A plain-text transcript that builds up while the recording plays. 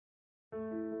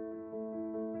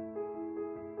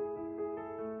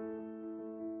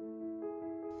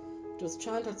Does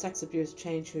childhood sex abuse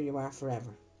change who you are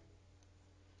forever?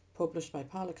 Published by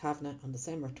Paula Kavanagh on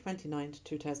December 29,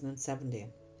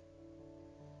 2017.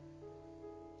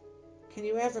 Can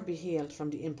you ever be healed from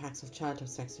the impacts of childhood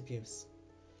sex abuse?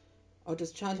 Or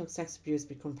does childhood sex abuse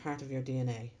become part of your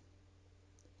DNA?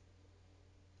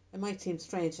 It might seem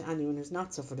strange to anyone who's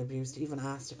not suffered abuse to even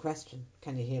ask the question,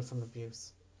 can you heal from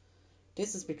abuse?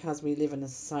 This is because we live in a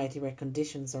society where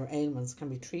conditions or ailments can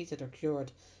be treated or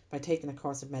cured by taking a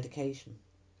course of medication.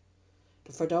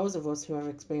 But for those of us who have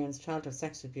experienced childhood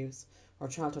sex abuse or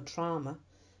childhood trauma,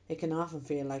 it can often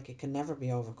feel like it can never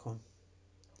be overcome.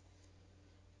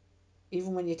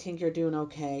 Even when you think you're doing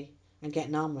okay and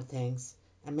getting on with things,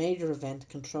 a major event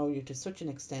can throw you to such an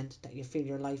extent that you feel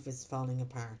your life is falling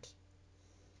apart.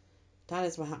 That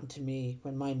is what happened to me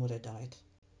when my mother died.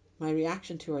 My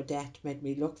reaction to her death made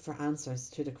me look for answers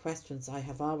to the questions I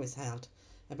have always held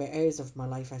about areas of my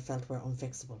life I felt were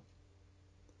unfixable.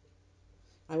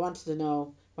 I wanted to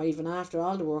know why, even after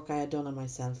all the work I had done on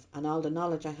myself and all the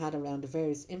knowledge I had around the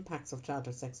various impacts of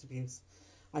childhood sex abuse,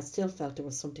 I still felt there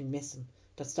was something missing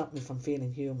that stopped me from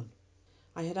feeling human.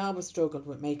 I had always struggled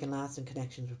with making lasting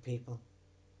connections with people.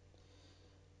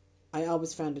 I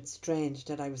always found it strange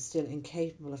that I was still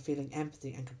incapable of feeling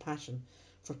empathy and compassion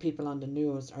for people on the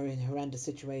news or in horrendous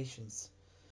situations.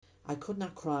 I could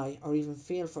not cry or even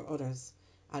feel for others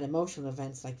at emotional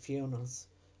events like funerals,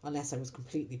 unless I was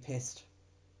completely pissed.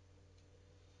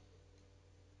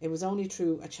 It was only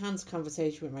through a chance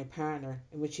conversation with my partner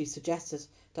in which he suggested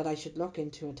that I should look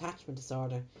into attachment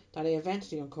disorder that I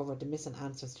eventually uncovered the missing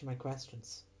answers to my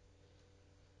questions.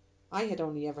 I had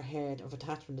only ever heard of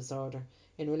attachment disorder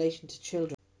in relation to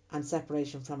children and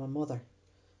separation from a mother,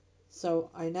 so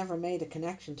I never made a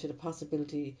connection to the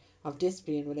possibility of this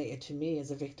being related to me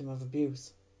as a victim of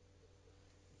abuse.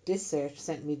 This search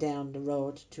sent me down the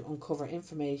road to uncover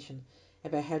information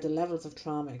about how the levels of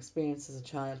trauma experienced as a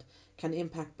child can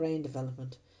impact brain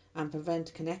development and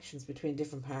prevent connections between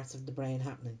different parts of the brain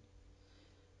happening.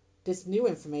 This new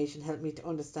information helped me to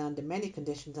understand the many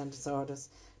conditions and disorders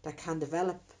that can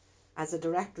develop as a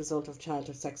direct result of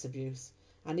childhood sex abuse,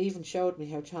 and even showed me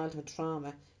how childhood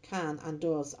trauma can and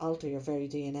does alter your very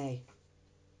DNA.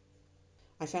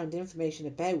 I found information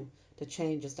about the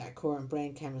changes that occur in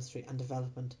brain chemistry and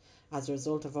development as a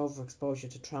result of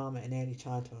overexposure to trauma in early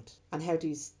childhood, and how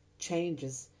these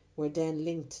changes were then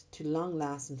linked to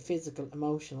long-lasting physical,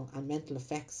 emotional and mental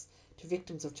effects to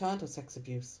victims of childhood sex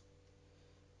abuse.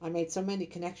 I made so many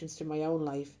connections to my own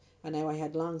life and how I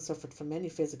had long suffered from many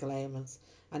physical ailments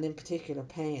and in particular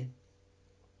pain.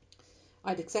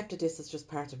 I'd accepted this as just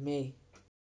part of me.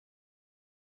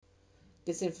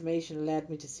 This information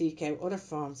led me to seek out other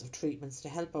forms of treatments to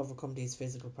help overcome these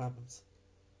physical problems.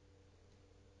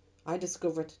 I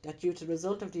discovered that due to the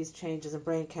result of these changes in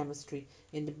brain chemistry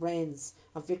in the brains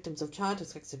of victims of childhood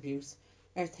sex abuse,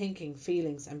 our thinking,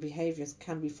 feelings and behaviours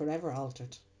can be forever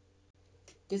altered.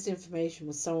 This information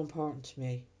was so important to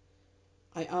me.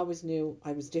 I always knew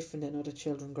I was different than other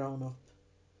children growing up.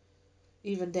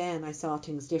 Even then I saw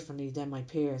things differently than my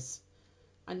peers.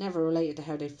 I never related to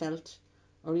how they felt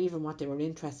or even what they were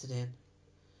interested in.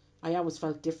 I always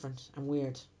felt different and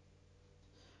weird.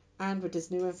 Armed with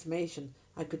this new information,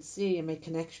 I could see and make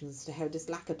connections to how this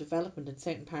lack of development in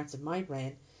certain parts of my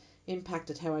brain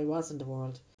impacted how I was in the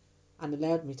world and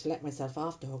allowed me to let myself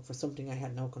off the hook for something I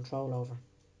had no control over.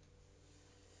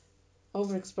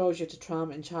 Overexposure to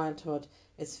trauma in childhood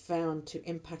is found to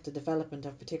impact the development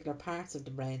of particular parts of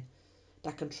the brain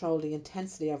that control the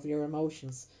intensity of your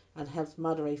emotions and help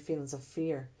moderate feelings of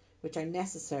fear, which are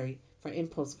necessary for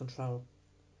impulse control.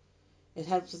 It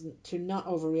helps us to not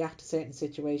overreact to certain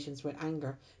situations with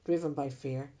anger driven by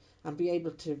fear and be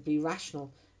able to be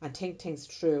rational and think things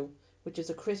through, which is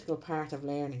a critical part of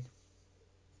learning.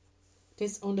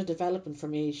 This underdevelopment for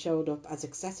me showed up as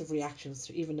excessive reactions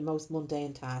to even the most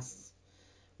mundane tasks.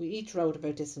 We each wrote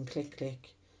about this in Click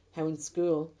Click, how in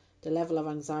school the level of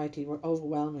anxiety were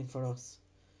overwhelming for us.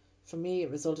 For me, it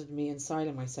resulted in me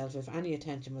inciting myself if any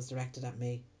attention was directed at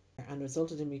me, and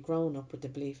resulted in me growing up with the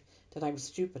belief that I was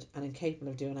stupid and incapable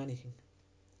of doing anything.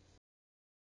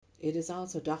 It is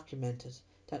also documented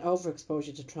that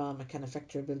overexposure to trauma can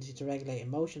affect your ability to regulate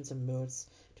emotions and moods,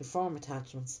 to form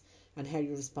attachments, and how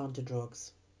you respond to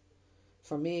drugs.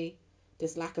 For me,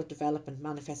 this lack of development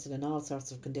manifested in all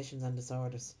sorts of conditions and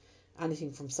disorders,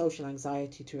 anything from social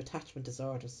anxiety to attachment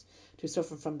disorders, to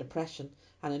suffering from depression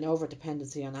and an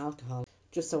over-dependency on alcohol,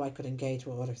 just so I could engage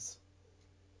with others.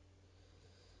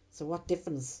 So what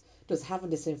difference does having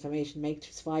this information make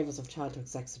to survivors of childhood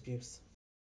sex abuse?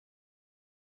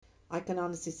 I can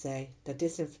honestly say that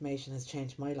this information has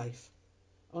changed my life.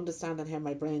 Understanding how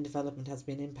my brain development has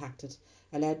been impacted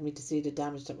allowed me to see the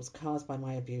damage that was caused by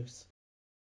my abuse.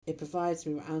 It provides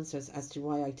me with answers as to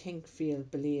why I think, feel,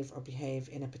 believe or behave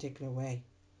in a particular way.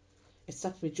 It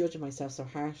stops me judging myself so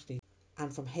harshly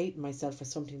and from hating myself for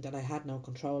something that I had no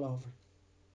control over.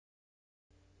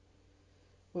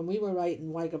 When we were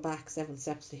writing Why Go Back? 7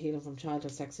 Steps to Healing from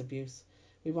Childhood Sex Abuse,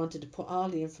 we wanted to put all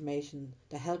the information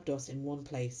that helped us in one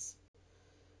place.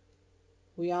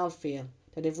 We all feel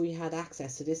that if we had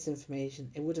access to this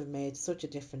information, it would have made such a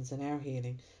difference in our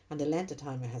healing and the length of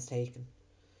time it has taken.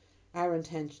 Our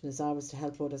intention is always to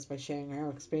help others by sharing our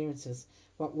experiences,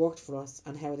 what worked for us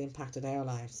and how it impacted our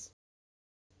lives.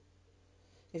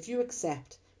 If you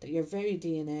accept that your very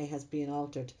DNA has been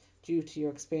altered due to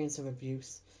your experience of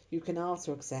abuse, you can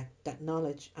also accept that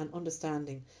knowledge and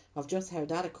understanding of just how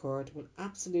that occurred will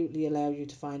absolutely allow you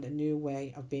to find a new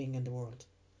way of being in the world.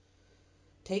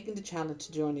 Taking the challenge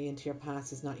to journey into your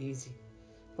past is not easy,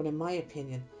 but in my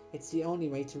opinion, it's the only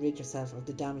way to rid yourself of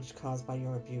the damage caused by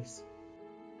your abuse.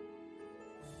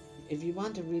 If you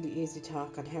want a really easy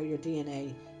talk on how your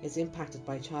DNA is impacted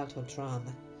by childhood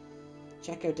trauma,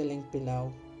 check out the link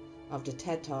below of the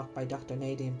TED Talk by Dr.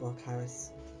 Nadine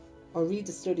Burke-Harris, or read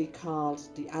the study called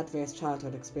the Adverse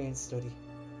Childhood Experience Study.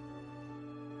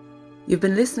 You've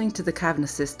been listening to the Kavanagh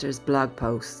Sisters blog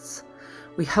posts.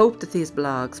 We hope that these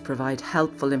blogs provide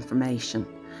helpful information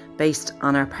based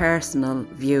on our personal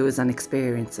views and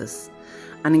experiences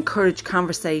and encourage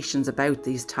conversations about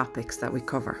these topics that we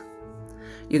cover.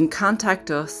 You can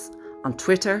contact us on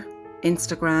Twitter,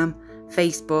 Instagram,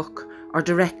 Facebook or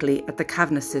directly at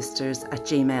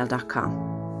thekavanaghsisters@gmail.com.